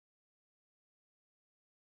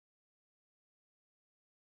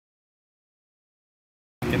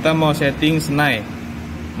kita mau setting senai.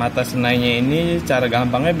 Mata senainya ini cara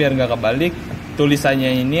gampangnya biar nggak kebalik,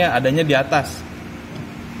 tulisannya ini adanya di atas.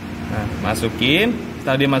 Nah, masukin.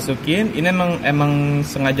 Setelah dimasukin, ini emang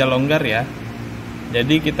sengaja longgar ya.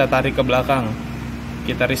 Jadi kita tarik ke belakang,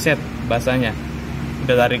 kita reset bahasanya.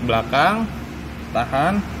 Udah tarik belakang,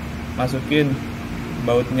 tahan, masukin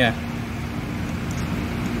bautnya.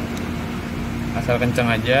 Asal kenceng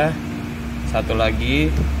aja. Satu lagi.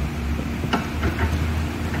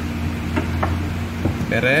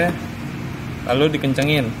 Beres. Lalu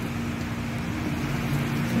dikencengin.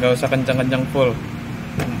 Nggak usah kenceng-kenceng full.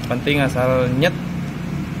 Penting asal nyet.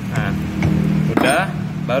 Nah, udah.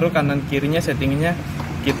 Baru kanan kirinya settingnya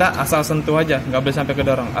kita asal sentuh aja, nggak boleh sampai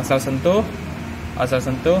kedorong. Asal sentuh.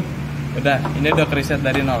 Udah, ini udah preset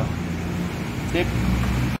dari nol. Sip.